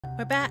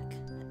We're back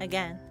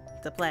again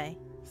to play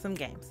some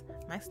games.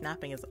 My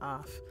snapping is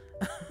off.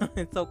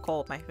 It's so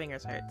cold, my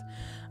fingers hurt.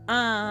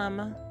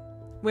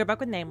 We're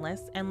back with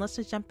Nameless, and let's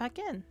just jump back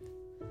in.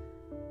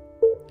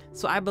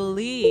 So I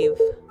believe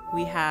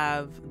we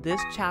have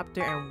this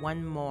chapter and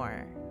one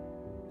more.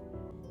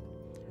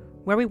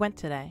 Where we went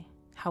today,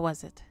 how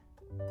was it?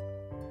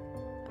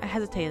 I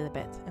hesitated a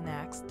bit and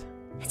asked.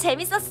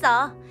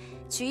 재밌었어.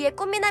 주위에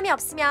꽃미남이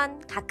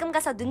없으면 가끔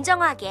가서 눈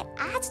정화하기에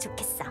아주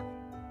좋겠어.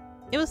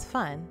 It was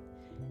fun.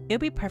 It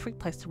would be a perfect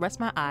place to rest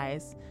my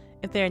eyes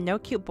if there are no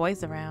cute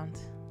boys around.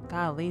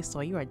 Golly,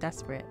 so you are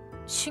desperate.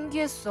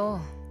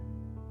 신기했어.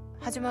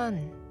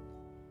 하지만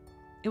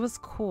It was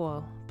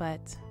cool,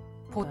 but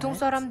보통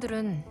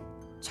사람들은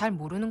잘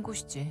모르는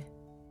곳이지.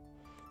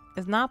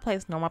 it's not a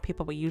place normal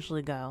people would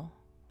usually go.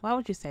 Why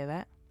would you say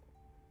that?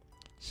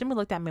 Shimi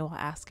looked at me while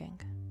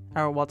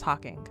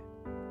talking.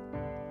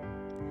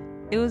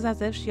 It was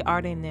as if she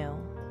already knew.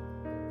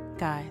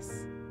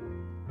 Guys.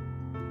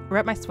 I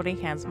rubbed my sweaty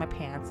hands with my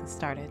pants and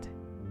started.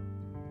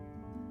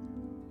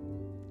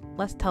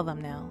 Let's tell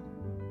them now.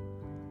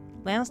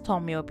 Lance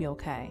told me it would be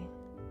okay.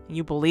 And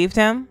you believed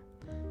him?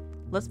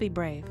 Let's be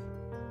brave.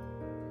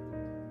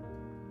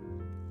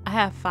 I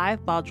have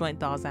 5 ball joint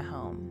dolls at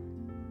home.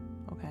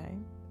 Okay.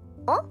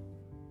 Oh?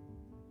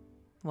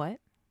 What?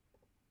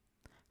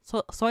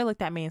 Soy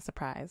looked at me in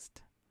surprised.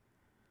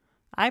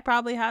 I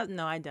probably have...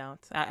 No, I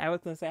don't. I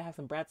was going to say I have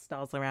some Bratz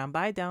dolls around,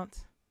 but I don't.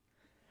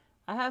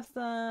 I have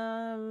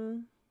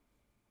some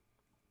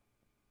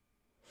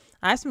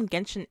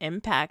Genshin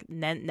Impact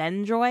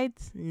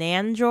Nandroids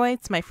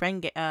my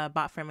friend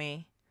bought for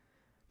me.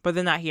 But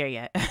they're not here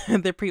yet.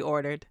 They're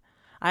pre-ordered.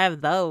 I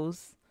have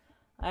those.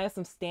 I have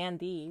some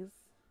standees.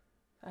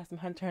 I have some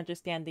Hunter x Hunter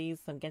standees,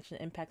 some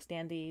Genshin Impact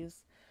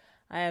standees.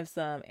 I have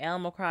some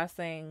Animal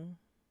Crossing.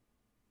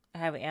 I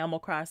have an Animal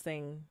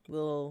Crossing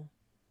little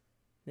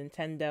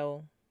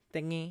Nintendo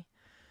thingy.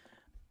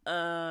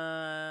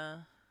 I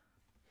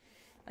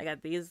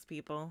got these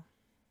people.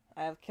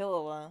 I have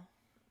Killua.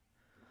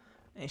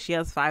 And she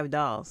has 5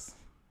 dolls.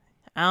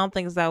 I don't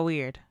think it's that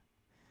weird.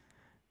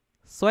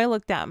 Soy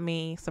looked at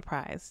me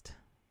surprised.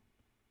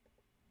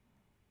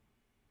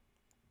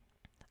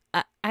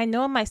 I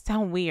know it might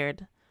sound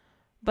weird,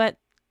 but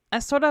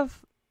I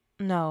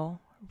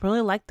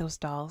really like those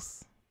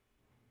dolls.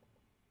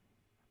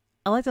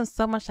 I like them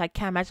so much I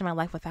can't imagine my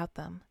life without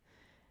them.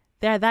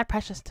 They are that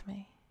precious to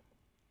me.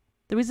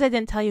 The reason I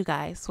didn't tell you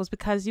guys was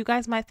because you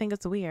guys might think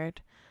it's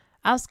weird.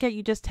 I was scared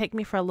you'd just take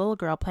me for a little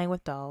girl playing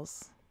with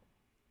dolls.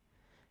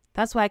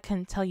 That's why I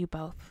couldn't tell you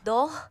both.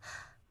 너?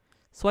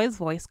 Soy's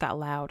voice got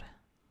loud.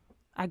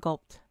 I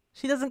gulped.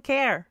 She doesn't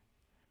care.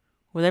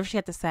 Whatever she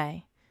had to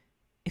say.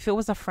 If it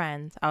was a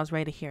friend, I was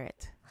ready to hear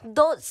it.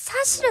 너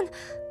사실은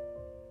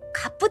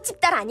갑부집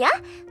딸 아니야?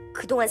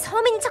 그동안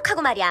서민인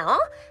척하고 말이야, 어?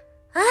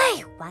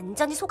 아이,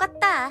 완전히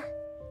속았다.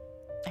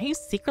 Are you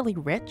secretly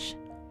rich?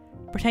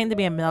 Pretending to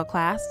be a middle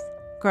class?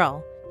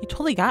 Girl, you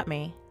totally got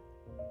me.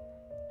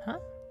 Huh?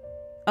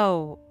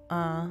 Oh,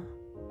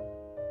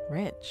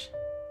 rich.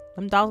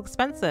 Them dolls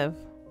expensive.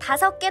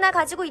 5개나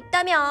가지고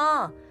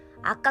있다며.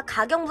 아까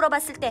가격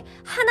물어봤을 때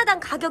하나당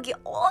가격이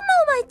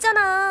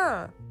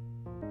어마어마했잖아.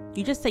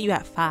 You just said you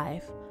had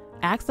 5.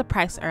 I asked the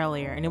price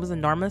earlier and it was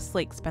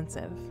enormously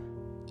expensive.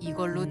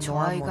 이걸로 저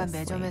아이가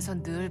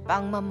매점에서 늘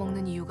빵만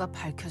먹는 이유가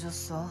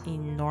밝혀졌어.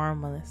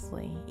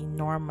 Enormously.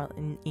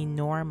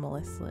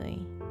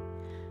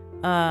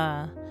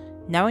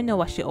 Now I know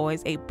why she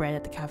always ate bread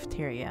at the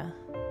cafeteria.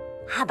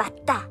 아,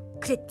 맞다.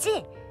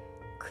 그랬지?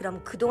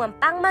 그럼 그동안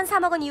빵만 사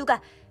먹은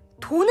이유가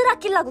돈을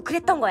아끼려고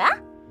그랬던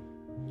거야?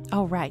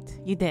 Oh, right.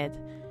 You did.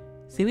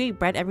 So you eat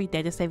bread every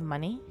day to save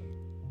money?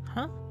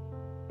 Huh?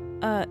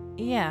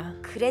 Yeah.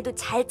 그래도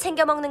잘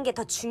챙겨 먹는 게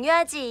더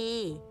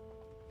중요하지.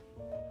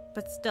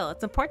 But still,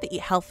 it's important to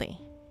eat healthy.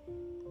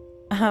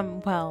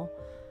 Well,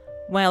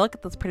 when I look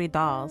at those pretty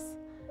dolls,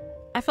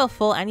 I feel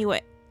full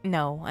anyway.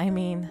 No, I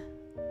mean,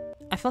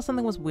 I felt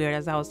something was weird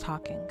as I was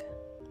talking.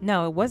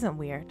 No, it wasn't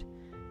weird.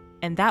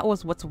 And that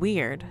was what's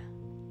weird.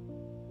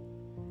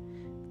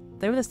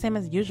 They were the same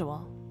as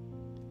usual.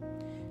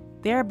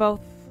 They're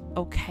both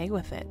okay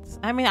with it.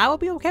 I mean, I would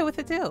be okay with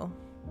it too.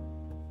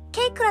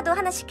 케이크라도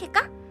하나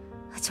시킬까?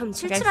 좀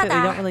Like I said, we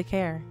don't 출출하다. really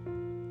care.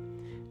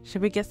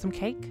 Should we get some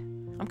cake?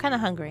 I'm kind of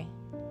hungry.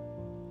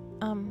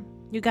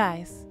 You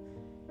guys,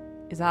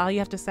 is that all you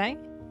have to say?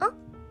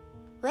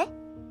 왜?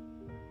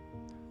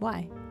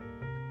 Why?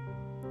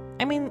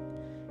 I mean,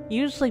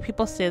 usually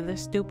people say they're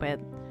stupid.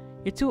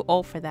 You're too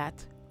old for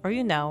that. Or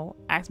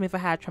ask me if I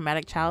had a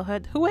traumatic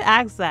childhood. Who would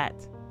ask that?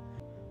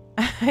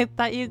 I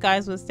thought you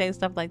guys would say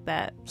stuff like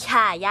that.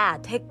 야,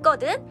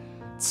 됐거든?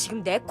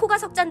 지금 내 코가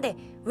석잔데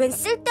웬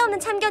쓸데없는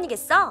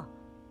참견이겠어?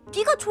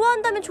 네가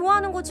좋아한다면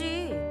좋아하는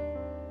거지.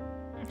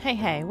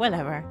 Hey,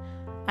 whatever.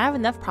 I have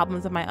enough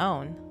problems of my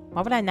own.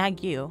 Why would I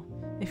nag you?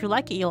 If you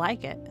like it, you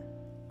like it.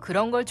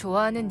 그런 걸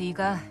좋아하는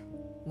네가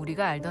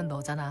우리가 알던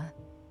너잖아.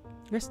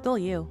 You're still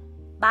you.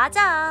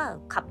 맞아.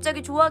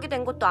 갑자기 좋아하게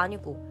된 것도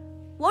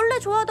아니고 원래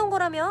좋아하던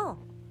거라며.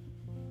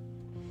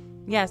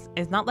 Yes,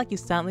 it's not like you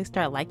suddenly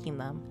start liking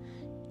them.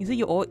 You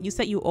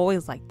said you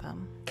always liked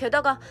them.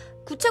 게다가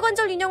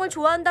구체관절 인형을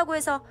좋아한다고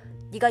해서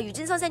네가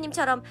유진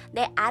선생님처럼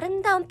내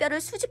아름다운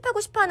뼈를 수집하고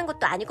싶어하는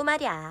것도 아니고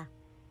말이야.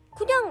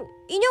 그냥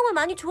인형을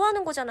많이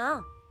좋아하는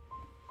거잖아.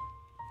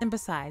 And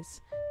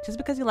besides, just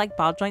because you like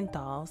ball joint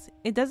dolls,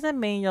 it doesn't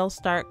mean you'll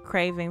start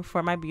craving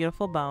for my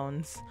beautiful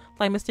bones,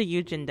 like Mr.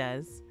 Eugene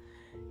does.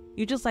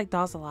 You just like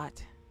dolls a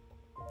lot.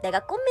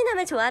 내가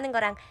꽃미남을 좋아하는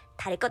거랑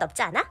다를 것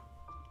없지 않아?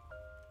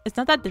 It's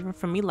not that different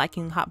from me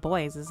liking hot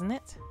boys, isn't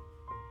it?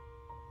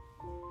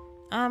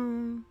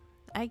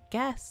 I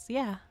guess,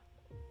 yeah.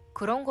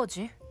 그런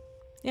거지.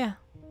 Yeah.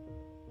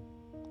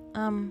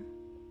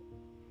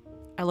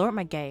 I lowered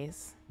my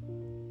gaze.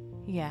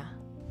 Yeah.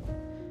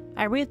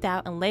 I breathed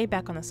out and lay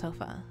back on the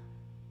sofa.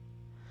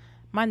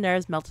 My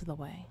nerves melted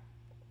away.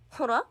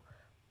 어라?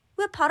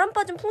 왜 바람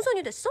빠진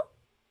풍선이 됐어?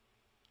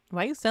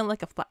 Why you suddenly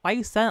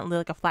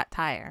like a flat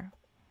tire?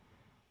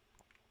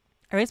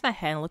 I raised my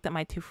head and looked at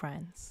my two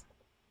friends.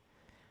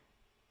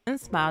 And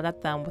smiled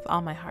at them with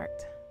all my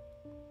heart.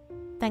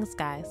 Thanks,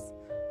 guys,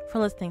 for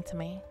listening to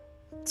me.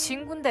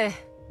 친구인데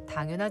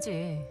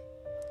당연하지.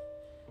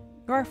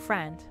 You're a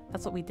friend.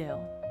 That's what we do.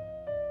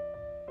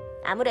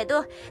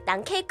 아무래도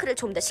난 케이크를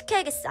좀 더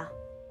시켜야겠어.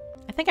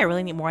 I think I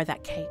really need more of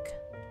that cake.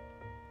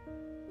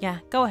 Yeah,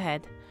 go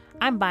ahead.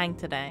 I'm buying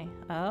today.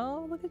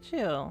 Oh, look at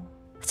you.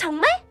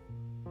 정말?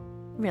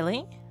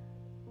 Really?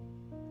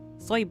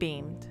 Soy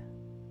beamed.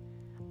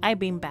 I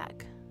beamed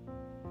back.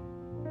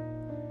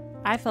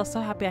 I felt so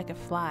happy I could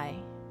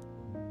fly.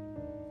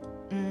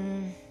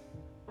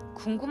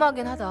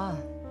 궁금하긴 하다.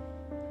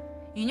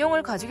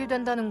 인형을 가지게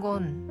된다는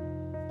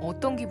건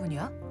어떤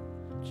기분이야?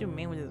 What do you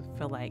mean, what does it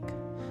feel like?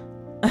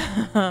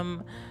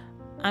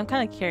 I'm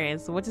kind of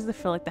curious. What does it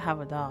feel like to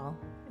have a doll?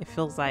 It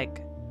feels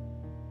like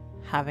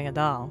having a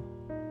doll.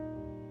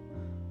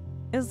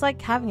 It's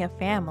like having a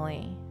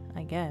family,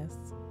 I guess.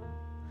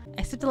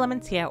 I sipped the lemon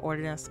tea I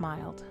ordered and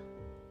smiled.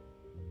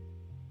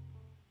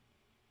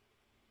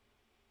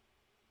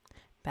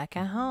 Back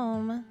at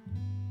home.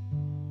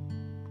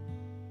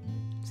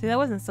 See, that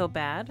wasn't so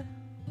bad.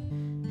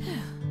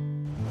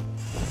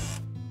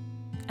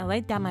 I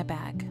laid down my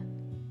bag.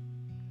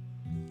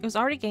 It was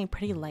already getting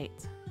pretty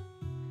late.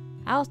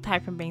 I was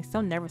tired from being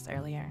so nervous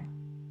earlier.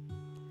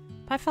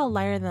 But I felt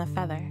lighter than a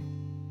feather.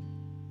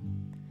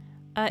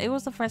 It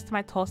was the first time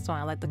I told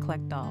someone I liked to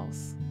collect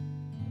dolls.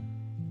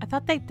 I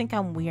thought they'd think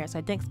I'm weird, so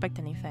I didn't expect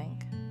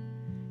anything.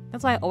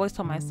 That's why I always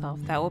told myself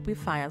that it would be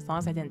fine as long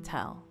as I didn't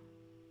tell.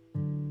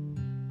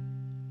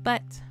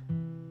 But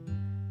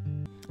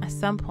at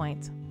some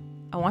point,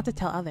 I want to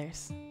tell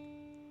others.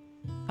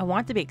 I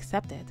want to be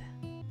accepted.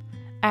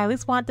 I at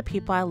least want the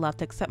people I love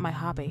to accept my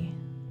hobby.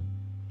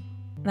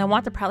 And I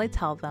want to proudly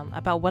tell them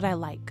about what I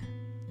like.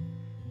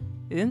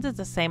 Isn't it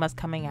the same as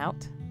coming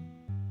out?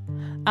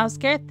 I was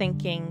scared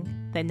thinking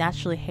they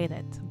naturally hate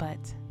it, but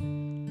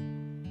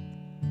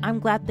I'm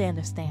glad they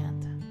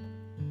understand.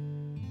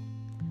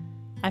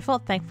 I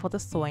felt thankful to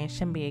Soy and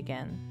Shimbi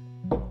again.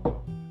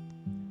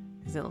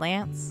 Is it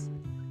Lance?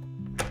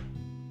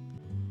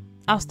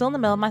 I was still in the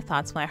middle of my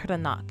thoughts when I heard a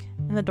knock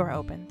and the door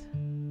opened.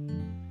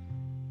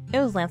 It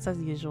was Lance as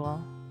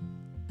usual.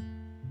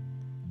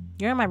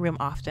 You're in my room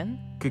often.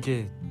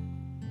 그게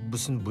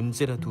무슨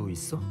문제라도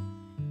있어?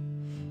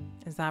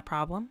 Is that a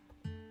problem?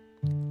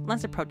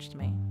 Lance approached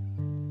me.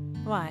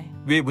 Why?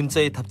 왜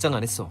문자에 답장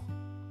안 했어?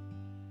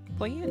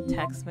 Well, you didn't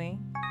text me.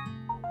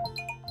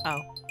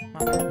 Oh,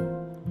 my bad.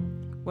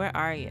 Where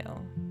are you?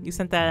 You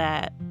sent that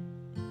at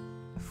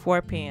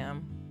 4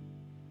 p.m.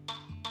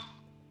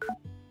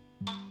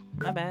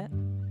 My bad.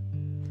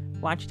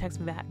 Why don't you text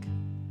me back?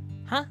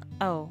 Huh?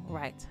 Oh,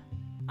 right.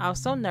 I was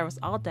so nervous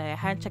all day I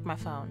hadn't checked my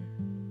phone.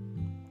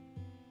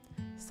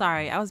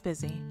 Sorry, I was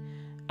busy.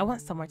 I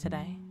went somewhere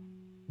today.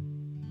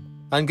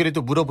 안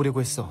그래도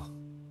물어보려고 했어.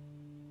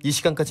 이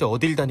시간까지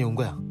어딜 다녀온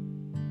거야?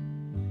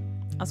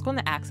 I was going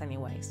to ask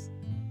anyways.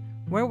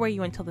 Where were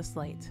you until this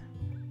late?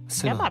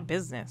 Get my 설마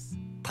business.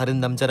 다른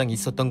남자랑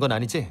있었던 건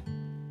아니지?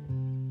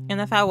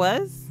 And if I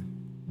was?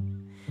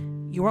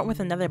 You weren't with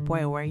another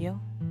boy, were you?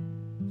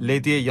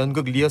 레디의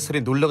연극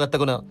리허설에 놀러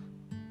갔다거나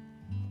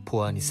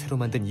보아하니 새로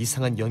만든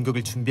이상한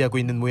연극을 준비하고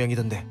있는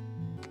모양이던데.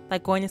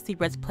 Like going to see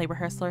Red's play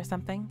rehearsal or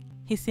something?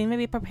 He seemed to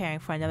be preparing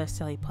for another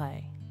silly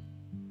play.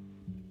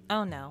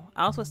 Oh no,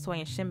 I was with Soy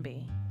and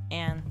Shimbi,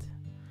 and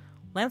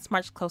Lance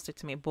marched closer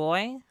to me.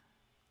 Boy,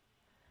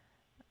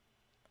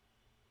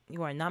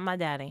 you are not my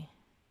daddy.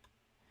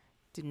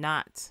 Do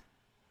not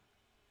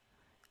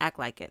act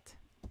like it.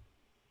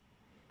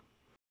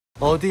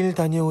 어딜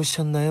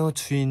다녀오셨나요,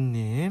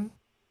 주인님?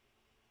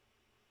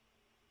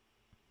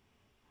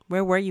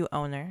 Where were you,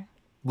 owner?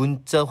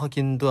 문자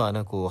확인도 안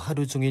하고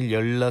하루 종일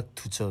연락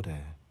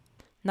두절해.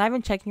 Not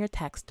even checking your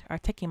text or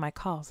taking my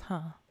calls,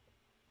 huh?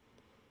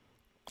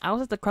 I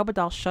was at the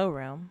Crocodile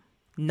showroom,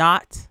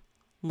 not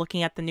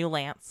looking at the new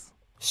Lance.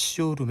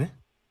 쇼룸에?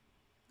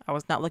 I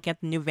was not looking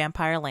at the new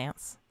vampire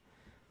Lance.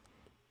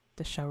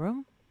 The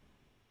showroom?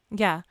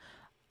 Yeah,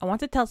 I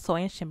want to tell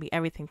Soy and Shimbi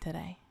everything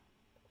today.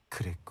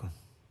 그랬군.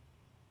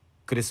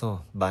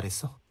 그래서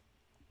말했어?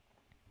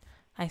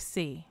 I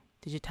see.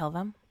 Did you tell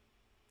them?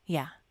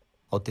 Yeah.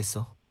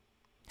 어땠어?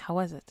 How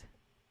was it?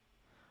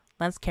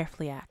 Lance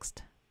carefully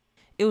asked.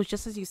 It was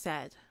just as you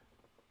said.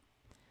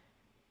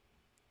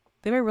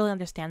 They were really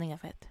understanding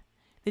of it.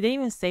 They didn't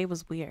even say it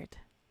was weird.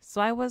 So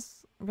I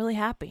was really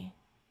happy.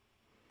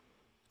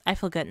 I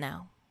feel good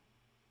now.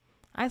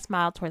 I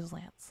smiled towards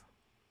Lance.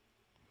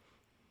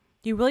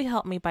 You really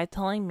helped me by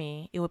telling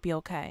me it would be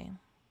okay.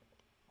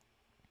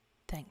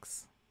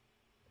 Thanks.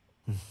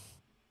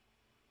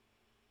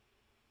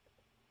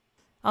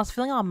 I was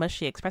feeling all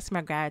mushy, expressing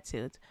my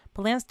gratitude,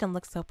 but Lance didn't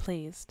look so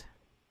pleased.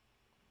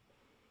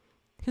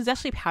 He was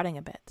actually pouting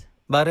a bit.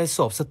 말할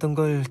수 없었던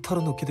걸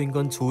털어놓게 된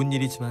건 좋은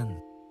일이지만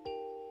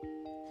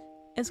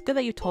It's good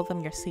that you told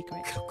them your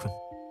secret. 그렇군.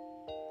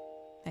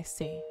 I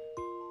see.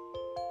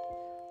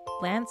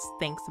 Lance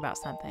thinks about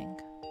something.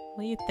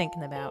 What are you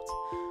thinking about?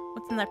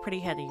 What's in that pretty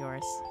head of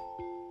yours?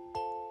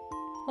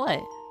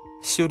 What?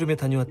 쇼룸에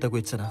다녀왔다고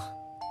했잖아.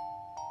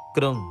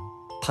 그럼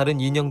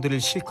다른 인형들을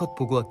실컷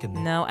보고 왔겠네.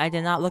 No, I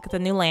did not look at the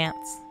new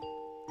Lance.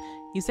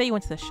 You say you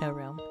went to the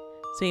showroom,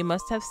 so you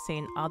must have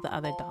seen all the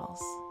other dolls.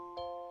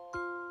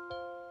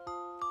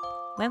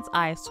 Lance's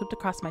eyes swooped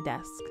across my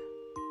desk,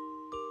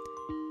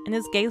 and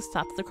his gaze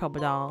stopped at the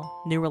Cobra doll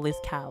new release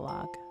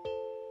catalog.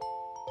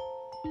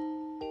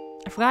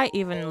 I forgot I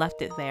even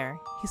left it there.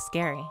 He's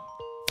scary.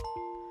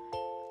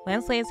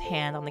 Lance laid his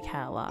hand on the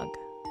catalog.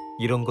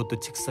 이런 것도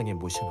책상에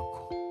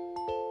모셔놓고.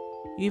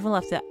 You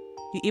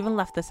even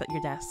left this at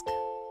your desk.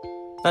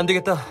 안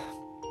되겠다.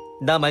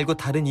 나 말고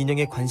다른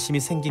인형에 관심이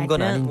생긴 I 건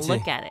didn't 아닌지.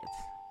 look at it.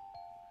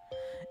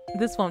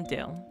 This won't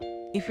do.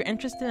 If you're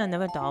interested in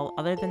another doll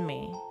other than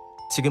me,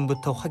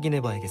 지금부터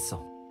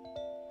확인해봐야겠어.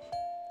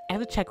 I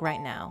have to check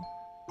right now.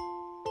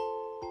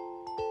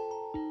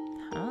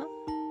 Huh?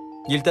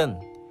 일단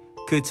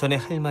그 전에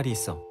할 말이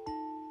있어.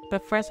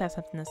 But first I have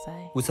something to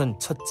say. 우선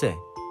첫째,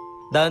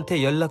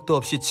 나한테 연락도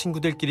없이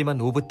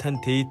친구들끼리만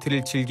오붓한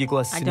데이트를 즐기고 I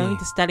왔으니 don't need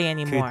to study 그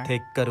anymore.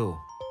 대가로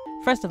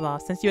First of all,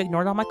 since you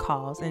ignored all my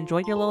calls and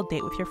enjoyed your little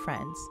date with your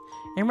friends,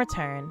 in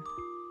return...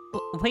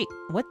 Wait,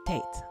 what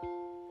date?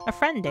 A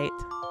friend date.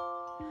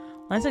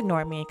 Lance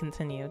ignored me and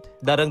continued.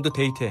 나랑도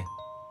데이트해.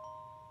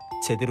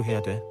 제대로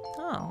해야 돼.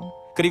 Oh.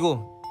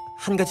 그리고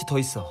한 가지 더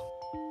있어.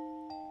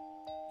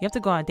 You have to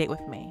go on a date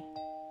with me.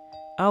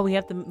 Oh, we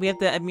have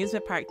the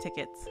amusement park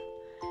tickets.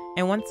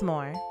 And once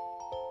more.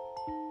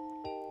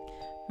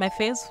 My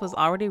face was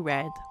already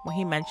red when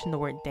he mentioned the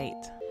word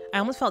date. I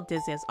almost felt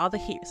dizzy as all the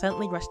heat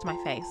suddenly rushed to my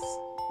face.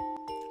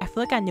 I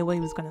feel like I knew what he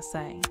was going to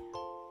say.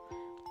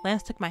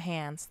 Lance took my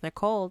hands. They're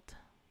cold.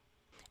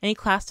 And he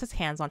clasped his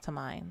hands onto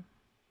mine.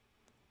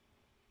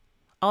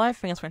 All our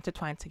fingers were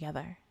intertwined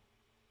together.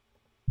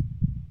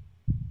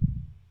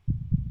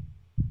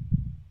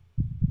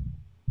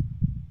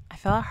 I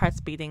felt our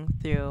hearts beating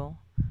through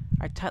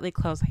our tightly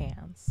closed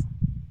hands.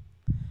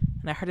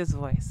 And I heard his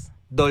voice.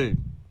 널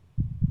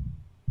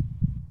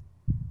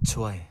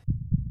좋아해.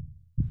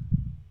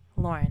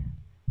 Lauren,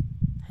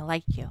 I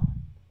like you.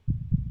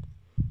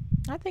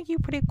 I think you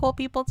pretty cool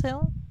people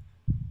too.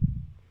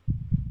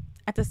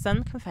 At the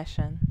sudden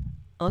confession,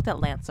 I looked at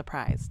Lance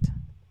surprised.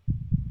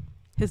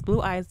 His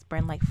blue eyes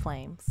burned like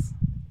flames.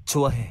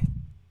 좋아해.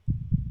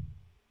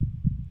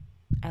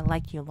 I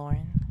like you,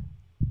 Lauren.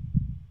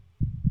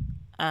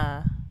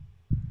 I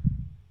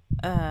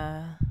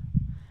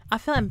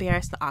felt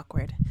embarrassed and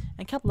awkward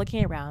and kept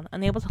looking around,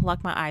 unable to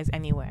lock my eyes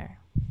anywhere.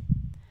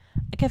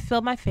 I could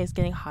feel my face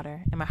getting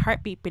hotter and my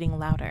heartbeat beating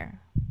louder.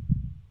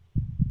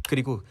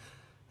 그리고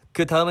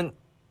그 다음은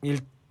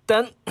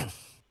일단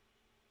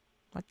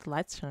Like the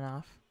lights turn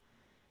off.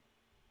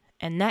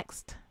 And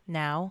next,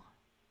 now...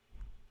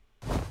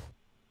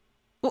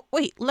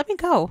 Wait, let me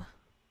go.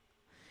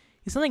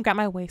 He suddenly grabbed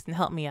my waist and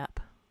helped me up.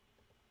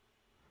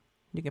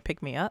 You can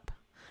pick me up?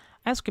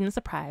 I screamed in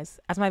surprise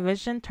as my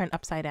vision turned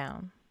upside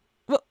down.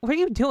 What are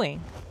you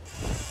doing?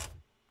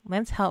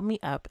 Lance helped me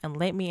up and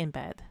laid me in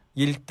bed.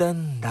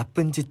 일단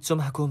나쁜 짓 좀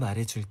하고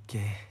말해줄게,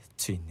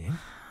 주인님.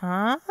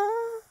 Huh?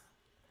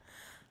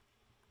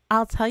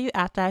 I'll tell you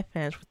after I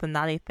finish with the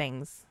naughty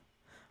things,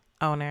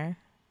 owner.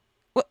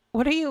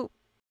 What are you...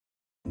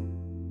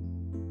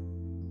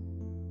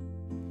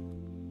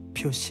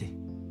 표시.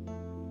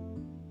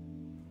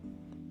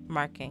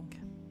 Marking.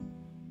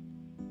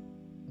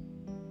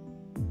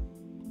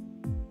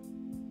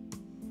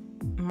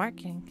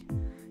 Marking?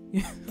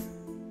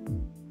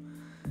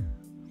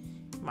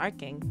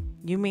 Marking?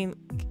 You mean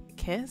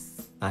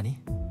kiss? 아니,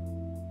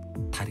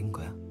 다른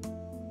거야.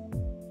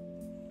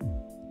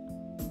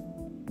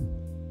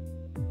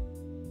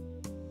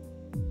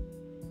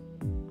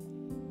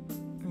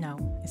 No,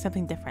 it's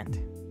something different.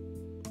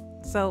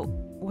 So,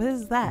 what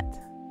is that?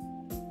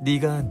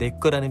 네가 내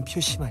거라는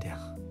표시 말이야.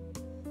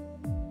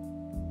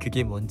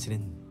 그게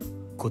뭔지는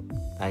곧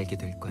알게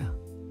될 거야.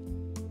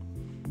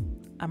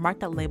 A mark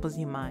that labels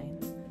you mine.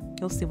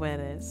 You'll see what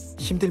it is.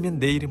 힘들면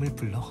내 이름을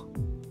불러.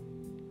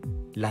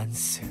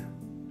 란스.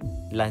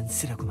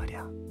 란스라고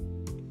말이야.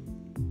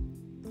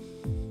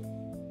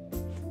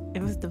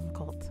 It was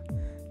difficult.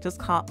 Just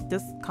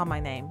call my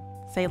name.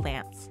 Say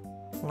Lance.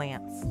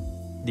 Lance.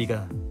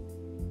 네가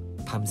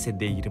밤새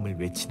내 이름을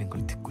외치는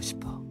걸 듣고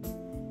싶어.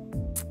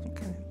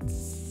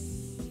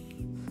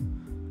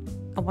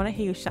 I want to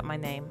hear you shout my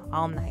name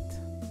all night.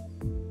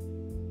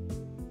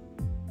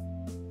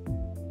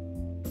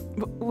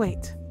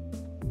 Wait.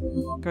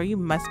 Girl, you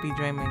must be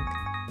dreaming.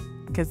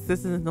 Because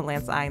this isn't the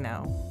Lance I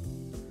know.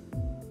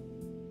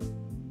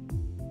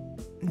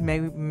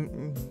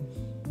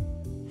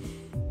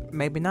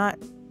 Maybe not.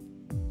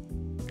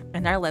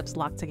 And our lips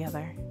locked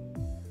together.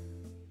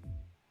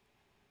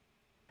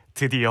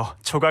 드디어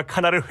조각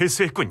하나를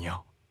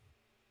회수했군요.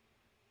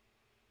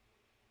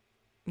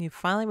 You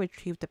finally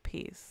retrieved a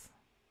piece.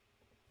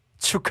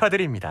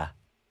 축하드립니다.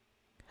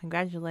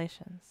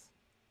 Congratulations.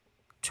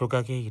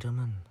 조각의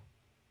이름은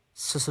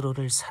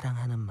스스로를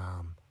사랑하는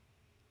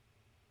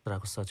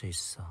마음이라고 써져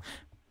있어.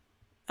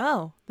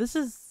 Oh, this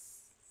is...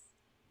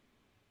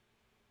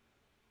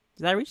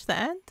 Did I reach the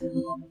end?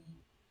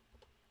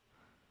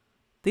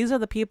 These are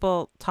the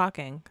people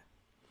talking.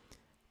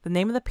 The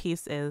name of the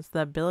piece is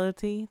The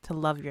Ability to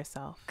Love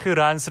Yourself. 그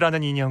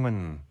란스라는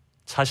인형은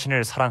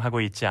자신을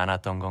사랑하고 있지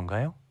않았던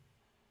건가요?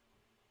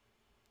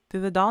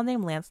 Did the doll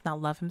named Lance not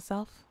love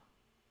himself?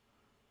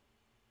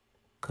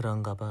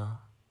 그런가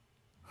봐.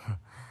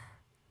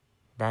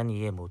 난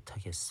이해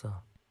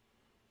못하겠어.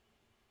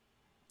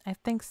 I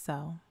think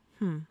so.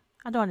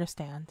 I don't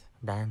understand.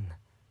 난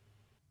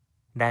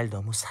날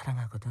너무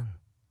사랑하거든.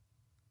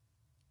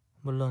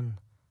 물론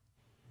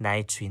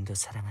나의 주인도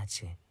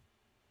사랑하지.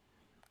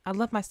 I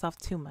love myself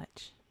too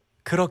much.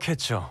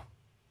 그렇겠죠.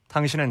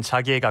 당신은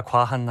자기애가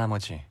과한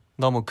나머지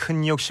너무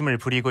큰 욕심을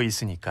부리고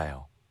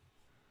있으니까요.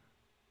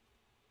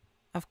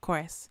 Of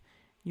course,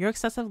 your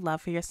excessive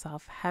love for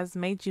yourself has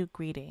made you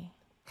greedy.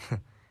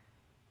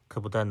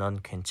 그보다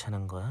넌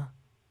괜찮은 거야?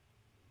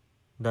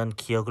 넌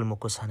기억을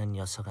먹고 사는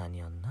녀석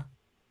아니었나?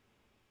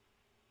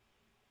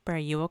 But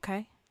are you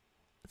okay?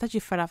 I thought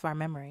you fed off our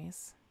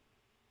memories.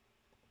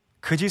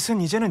 그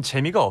짓은 이제는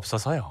재미가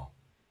없어서요.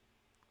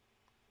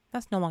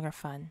 That's no longer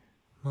fun.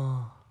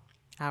 뭐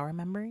Our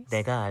memories?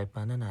 내가 알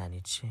바는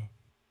아니지.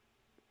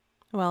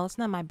 Well, it's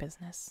not my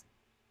business.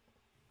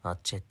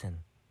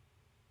 어쨌든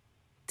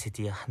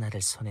드디어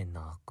하나를 손에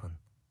넣었군.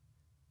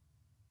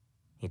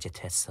 이제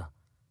됐어.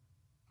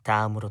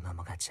 다음으로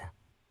넘어가자.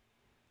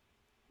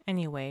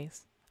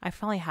 Anyways, I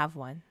finally have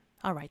one.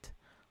 All right,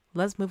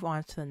 let's move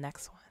on to the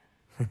next one.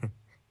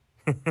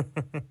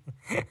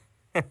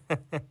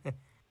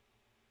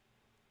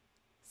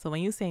 So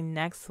when you say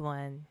next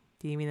one,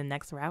 do you mean the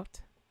next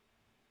route?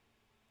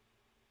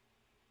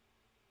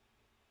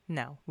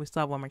 No, we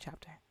still have one more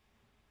chapter.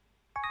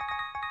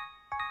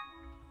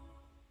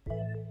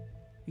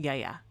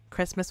 Yeah.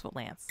 Christmas with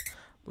Lance.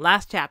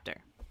 Last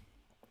chapter.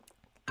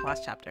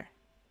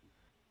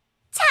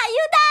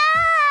 자유다!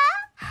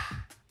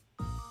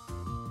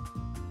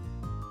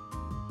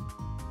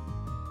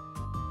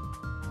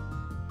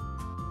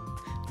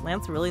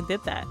 Lance really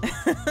did that.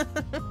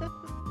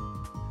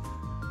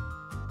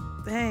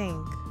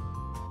 Dang.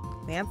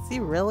 Lance,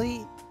 you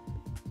really?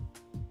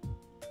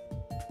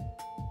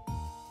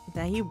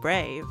 Dang, you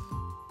brave.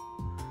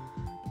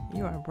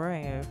 You are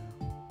brave.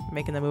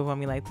 Making the move on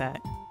me like that.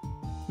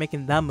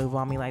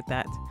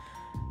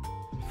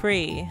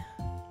 Free.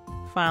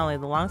 Finally,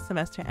 the long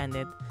semester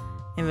ended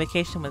and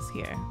vacation was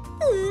here.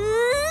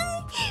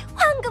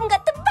 황금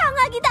같은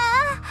방학이다.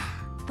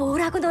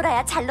 뭐라고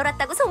놀아야 잘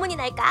놀았다고 소문이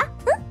날까?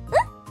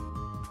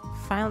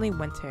 Finally,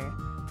 winter.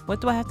 What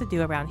do I have to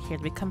do around here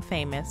to become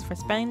famous for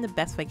spending the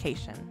best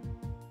vacation?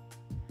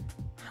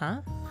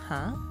 Huh?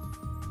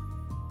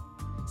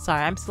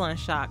 Sorry, I'm still in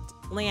shock.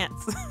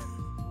 Lance.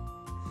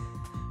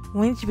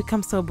 When did you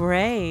become so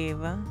brave?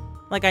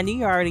 Like, I knew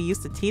you were already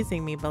used to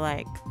teasing me, but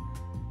like,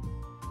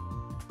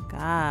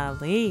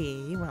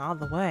 golly, you went all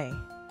the way.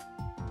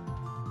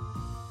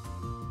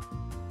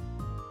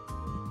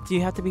 Do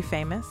you have to be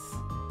famous?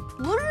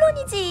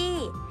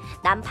 물론이지.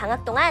 난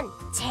방학 동안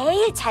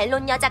제일 잘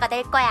논 여자가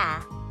될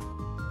거야.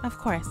 Of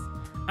course.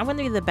 I'm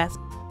gonna be the best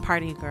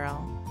party girl.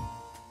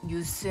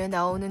 뉴스에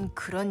나오는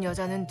그런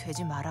여자는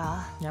되지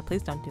마라. Yeah,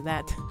 please don't do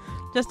that.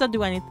 Just don't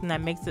do anything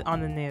that makes it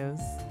on the news.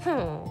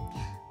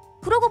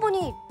 그러고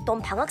보니 넌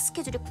방학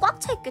스케줄이 꽉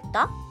차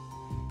있겠다.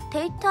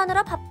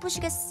 데이트하느라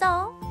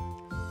바쁘시겠어.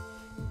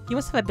 You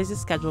must have a busy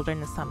schedule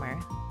during the summer.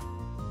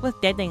 With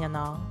dating and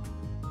all.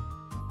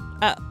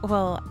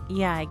 Well,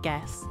 yeah, I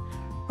guess.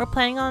 We're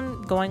planning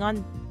on going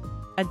on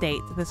a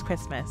date this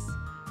Christmas.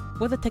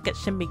 With a ticket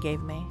Shinbi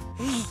gave me.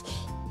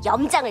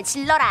 염장을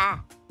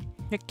질러라.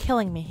 You're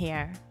killing me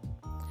here.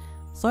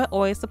 Soy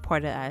always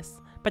supported us,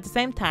 but at the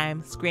same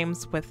time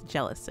screams with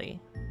jealousy.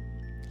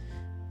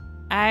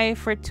 I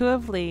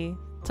furtively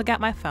took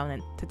out my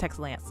phone to text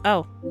Lance.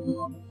 Oh.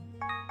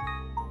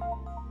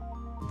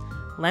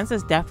 Lance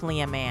is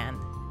definitely a man.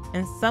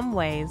 In some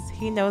ways,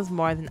 he knows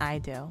more than I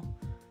do.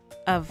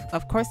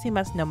 Of course, he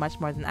must know much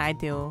more than I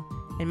do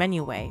in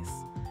many ways.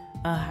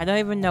 I don't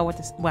even know what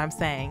I'm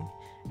saying.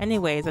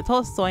 Anyways, I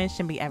told Soy and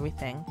Shinbi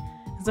everything.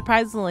 And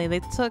surprisingly, they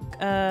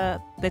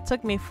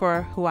took me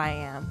for who I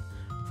am.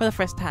 For the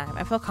first time,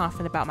 I feel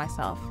confident about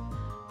myself.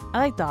 I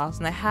like dogs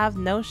and I have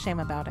no shame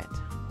about it.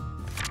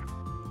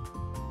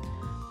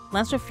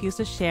 Lance refused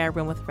to share a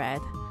room with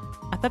Red.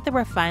 I thought they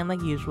were fine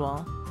like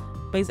usual,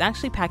 but he's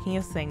actually packing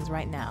his things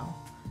right now.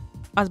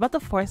 I was about to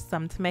force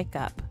them to make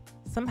up,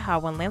 somehow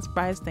when Lance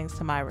brought his things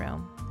to my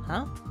room.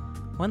 Huh?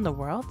 What in the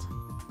world?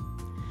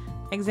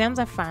 Exams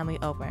are finally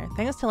over.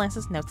 Thanks to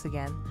Lance's notes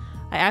again,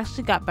 I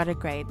actually got better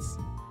grades.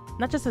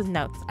 Not just his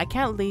notes, I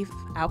can't leave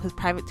out his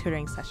private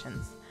tutoring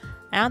sessions.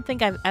 I don't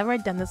think I've ever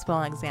done this well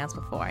on exams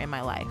before in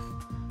my life.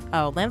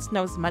 Oh, Lance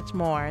knows much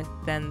more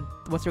than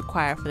what's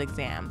required for the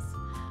exams.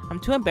 I'm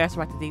too embarrassed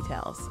to write the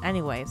details.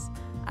 Anyways,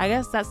 I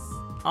guess that's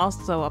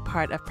also a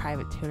part of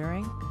private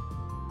tutoring.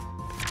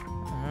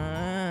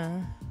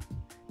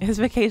 It's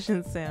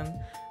vacation soon.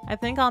 I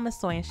think I'll miss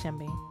Soy and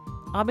Shimby.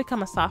 I'll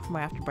become a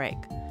sophomore after break.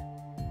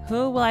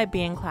 Who will I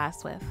be in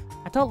class with?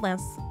 I told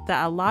Lance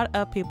that a lot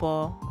of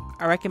people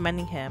are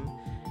recommending him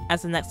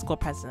as the next school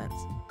president.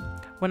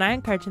 When I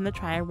encouraged him to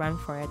try and run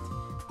for it,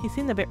 he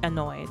seemed a bit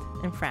annoyed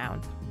and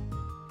frowned.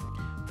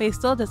 But he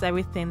still does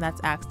everything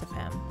that's asked of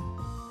him.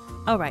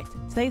 Oh right,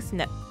 today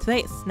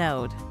it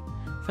snowed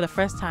for the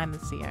first time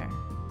this year.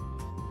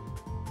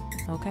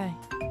 Okay.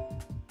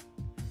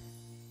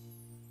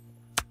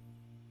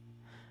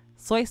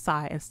 Soy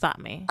saw it and stopped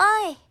me.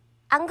 어이,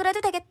 안 그래도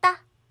되겠다.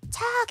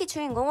 차기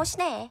주인공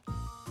오시네.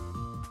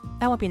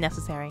 That won't be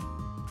necessary.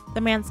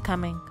 The man's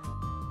coming.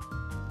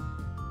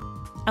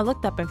 I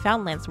looked up and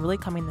found Lance really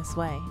coming this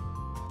way.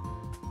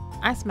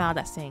 I smiled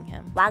at seeing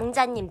him.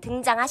 왕자님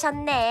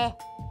등장하셨네.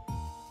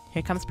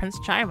 Here comes Prince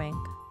Charming.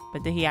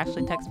 But did he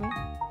actually text me?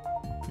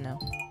 No.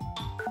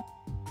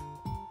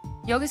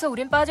 여기서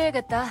우린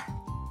빠져야겠다.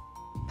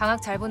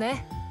 방학 잘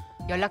보내.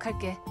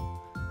 연락할게.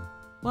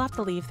 We'll have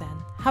to leave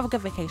then. Have a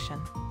good vacation.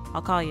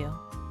 I'll call you.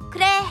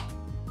 그래,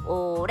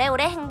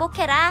 오래오래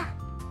행복해라.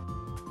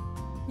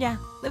 Yeah,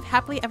 live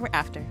happily ever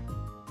after.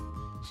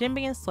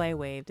 Shimby and Soy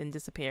waved and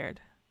disappeared.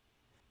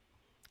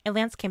 And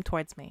Lance came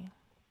towards me.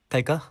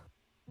 갈까?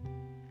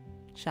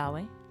 Shall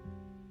we?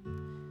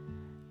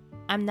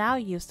 I'm now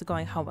used to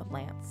going home with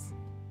Lance.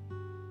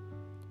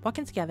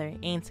 Walking together,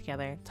 eating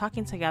together,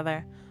 talking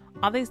together,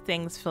 all these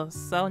things feel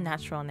so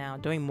natural now,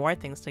 doing more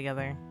things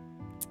together.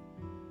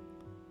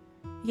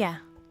 Yeah.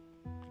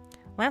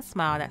 Lance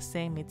smiled at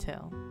seeing me too.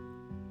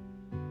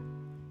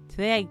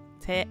 Today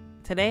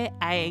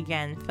I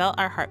again felt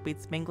our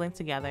heartbeats mingling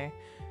together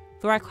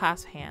through our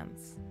clasped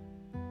hands.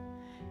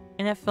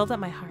 And it filled up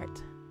my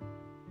heart.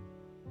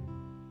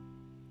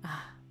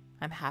 Ah,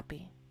 I'm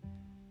happy.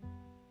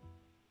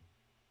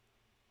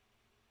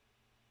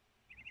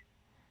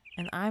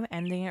 And I'm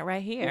ending it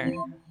right here.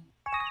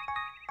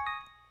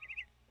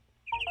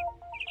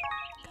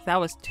 That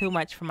was too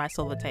much for my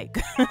soul to take.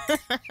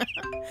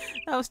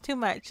 That was too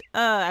much.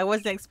 I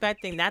wasn't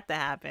expecting that to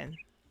happen.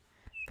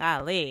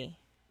 Golly.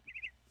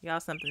 Y'all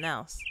something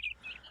else.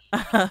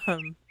 I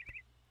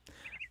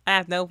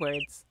have no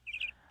words.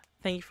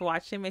 Thank you for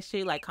watching. Make sure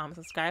you like, comment,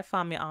 subscribe.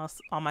 Follow me on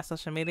all my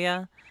social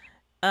media.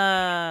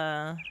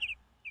 What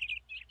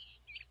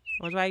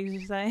do I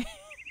usually say?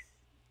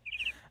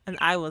 And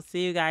I will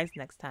see you guys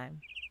next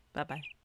time. Bye-bye.